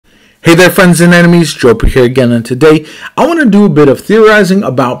Hey there, friends and enemies, JoPa here again, and today I want to do a bit of theorizing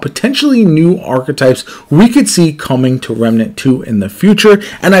about potentially new archetypes we could see coming to Remnant 2 in the future,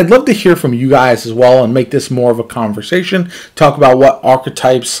 and I'd love to hear from you guys as well and make this more of a conversation, talk about what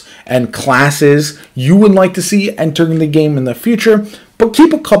archetypes and classes you would like to see entering the game in the future. But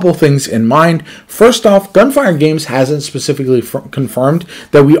keep a couple things in mind. First off, Gunfire Games hasn't specifically confirmed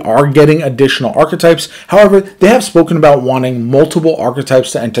that we are getting additional archetypes. However, they have spoken about wanting multiple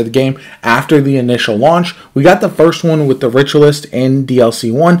archetypes to enter the game after the initial launch. We got the first one with the Ritualist in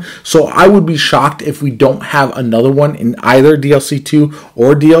DLC 1, so I would be shocked if we don't have another one in either DLC 2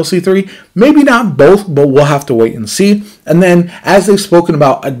 or DLC 3. Maybe not both, but we'll have to wait and see. And then, as they've spoken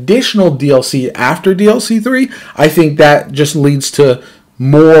about additional DLC after DLC 3, I think that just leads to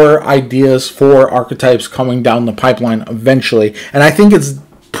more ideas for archetypes coming down the pipeline eventually. And I think it's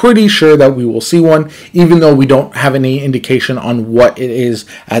pretty sure that we will see one, even though we don't have any indication on what it is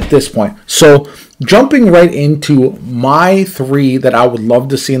at this point. So, jumping right into my three that I would love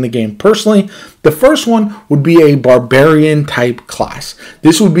to see in the game personally, the first one would be a barbarian type class.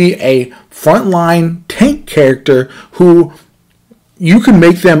 This would be a frontline tank character who you can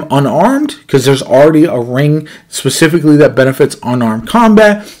make them unarmed because there's already a ring specifically that benefits unarmed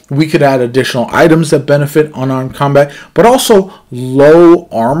combat. We could add additional items that benefit unarmed combat, but also low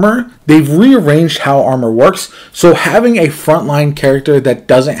armor. They've rearranged how armor works, so having a frontline character that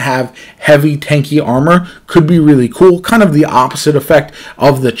doesn't have heavy tanky armor could be really cool. Kind of the opposite effect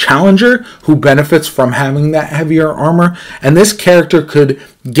of the Challenger, who benefits from having that heavier armor. And this character could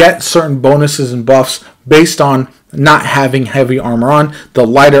get certain bonuses and buffs based on not having heavy armor on. The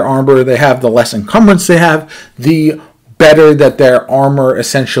lighter armor they have, the less encumbrance they have, the better that their armor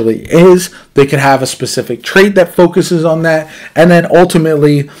essentially is. They could have a specific trait that focuses on that, and then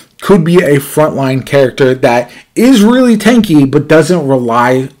ultimately could be a frontline character that is really tanky but doesn't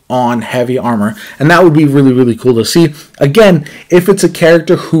rely on heavy armor, and that would be really, really cool to see. Again, if it's a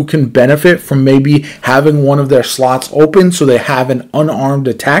character who can benefit from maybe having one of their slots open so they have an unarmed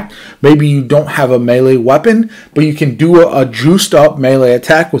attack, maybe you don't have a melee weapon, but you can do a juiced up melee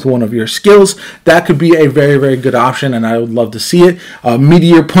attack with one of your skills, that could be a very, very good option, and I would love to see it.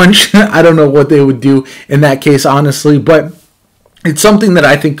 Meteor Punch, I don't know what they would do in that case, honestly, but it's something that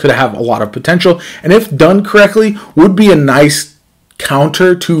I think could have a lot of potential, and if done correctly, would be a nice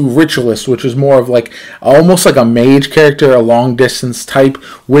counter to Ritualist, which is more of like almost like a mage character, a long distance type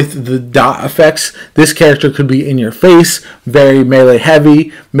with the dot effects. This character could be in your face, very melee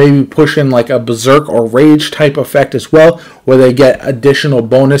heavy, maybe push in like a berserk or rage type effect as well, where they get additional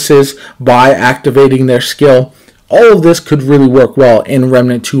bonuses by activating their skill. All of this could really work well in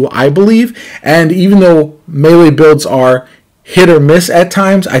Remnant 2, I believe, and even though melee builds are hit or miss at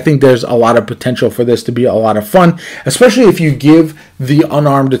times, I think there's a lot of potential for this to be a lot of fun, especially if you give the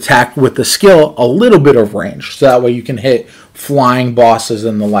unarmed attack with the skill a little bit of range, so that way you can hit flying bosses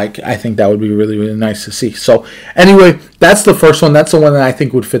and the like. I think that would be really, really nice to see. So anyway, that's the first one. That's the one that I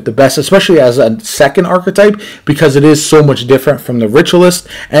think would fit the best, especially as a second archetype, because it is so much different from the Ritualist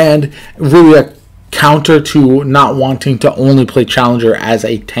and really a counter to not wanting to only play Challenger as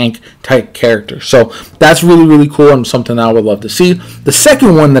a tank type character. So that's really, really cool and something I would love to see. The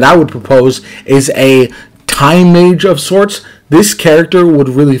second one that I would propose is a time mage of sorts. This character would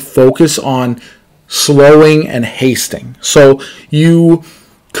really focus on slowing and hasting. So you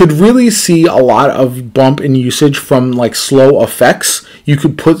could really see a lot of bump in usage from like slow effects. You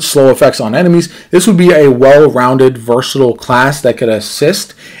could put slow effects on enemies. This would be a well-rounded, versatile class that could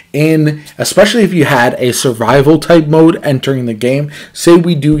assist in, especially if you had a survival type mode entering the game. Say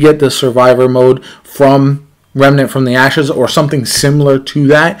we do get the survivor mode from Remnant from the Ashes or something similar to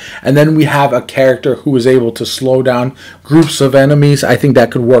that, and then we have a character who is able to slow down groups of enemies. I think that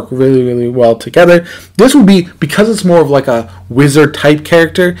could work really, really well together. This would be, because it's more of like a wizard type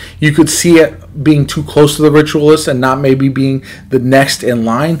character, you could see it being too close to the Ritualist and not maybe being the next in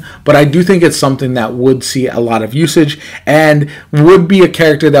line, but I do think it's something that would see a lot of usage and would be a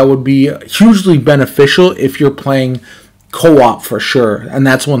character that would be hugely beneficial if you're playing co-op for sure, and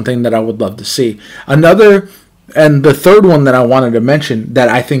that's one thing that I would love to see. And the third one that I wanted to mention that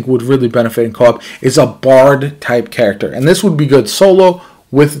I think would really benefit in co-op is a bard type character, and this would be good solo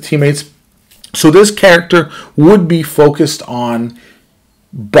with the teammates. So this character would be focused on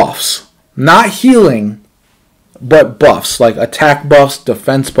buffs, not healing, but buffs, like attack buffs,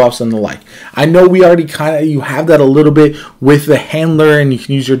 defense buffs, and the like. I know we already you have that a little bit with the handler, and you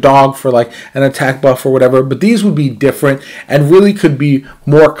can use your dog for like an attack buff or whatever, but these would be different and really could be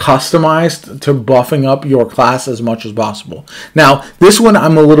more customized to buffing up your class as much as possible. Now, this one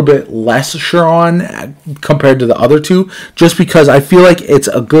I'm a little bit less sure on compared to the other two, just because I feel like it's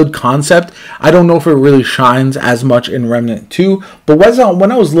a good concept. I don't know if it really shines as much in Remnant 2, but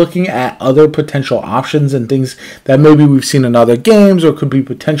when I was looking at other potential options and things that maybe we've seen in other games or could be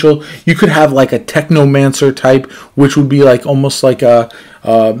potential, you could have like a technomancer type, which would be like almost like a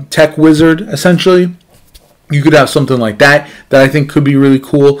tech wizard essentially. You could have something like that I think could be really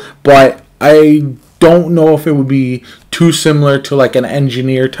cool, but I don't know if it would be too similar to like an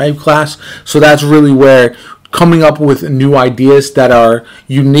engineer type class. So that's really where coming up with new ideas that are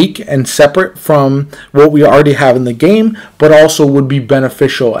unique and separate from what we already have in the game, but also would be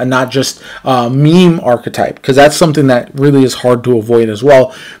beneficial and not just meme archetype, because that's something that really is hard to avoid as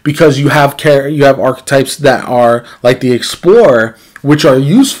well, because you have archetypes that are like the explorer, which are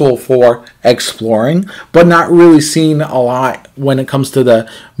useful for exploring, but not really seen a lot when it comes to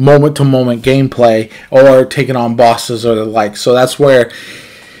the moment-to-moment gameplay or taking on bosses or the like. So that's where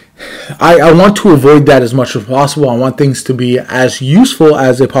I want to avoid that as much as possible. I want things to be as useful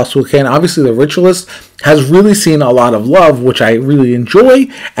as they possibly can. Obviously, the Ritualist has really seen a lot of love, which I really enjoy,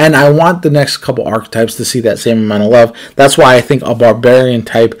 and I want the next couple archetypes to see that same amount of love. That's why I think a Barbarian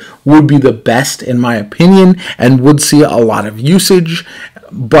type would be the best, in my opinion, and would see a lot of usage.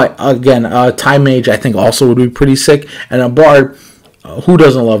 But again, Time Mage I think also would be pretty sick, and a Bard. Who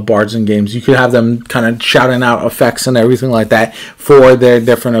doesn't love bards in games? You could have them kind of shouting out effects and everything like that for their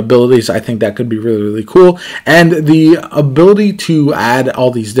different abilities. I think that could be really, really cool. And the ability to add all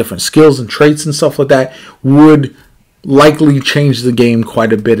these different skills and traits and stuff like that would likely change the game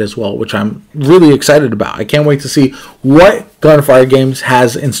quite a bit as well, which I'm really excited about. I can't wait to see what Gunfire Games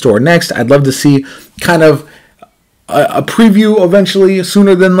has in store next. I'd love to see kind of a preview eventually,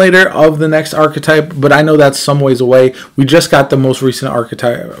 sooner than later, of the next archetype, but I know that's some ways away. We just got the most recent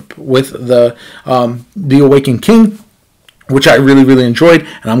archetype with the Awakened King, which I really, really enjoyed,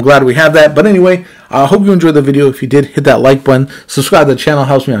 and I'm glad we have that. But anyway, I hope you enjoyed the video. If you did, hit that like button. Subscribe to the channel,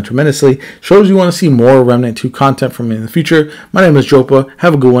 helps me out tremendously. Shows you want to see more Remnant 2 content from me in the future. My name is Jopa.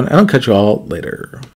 Have a good one, and I'll catch you all later.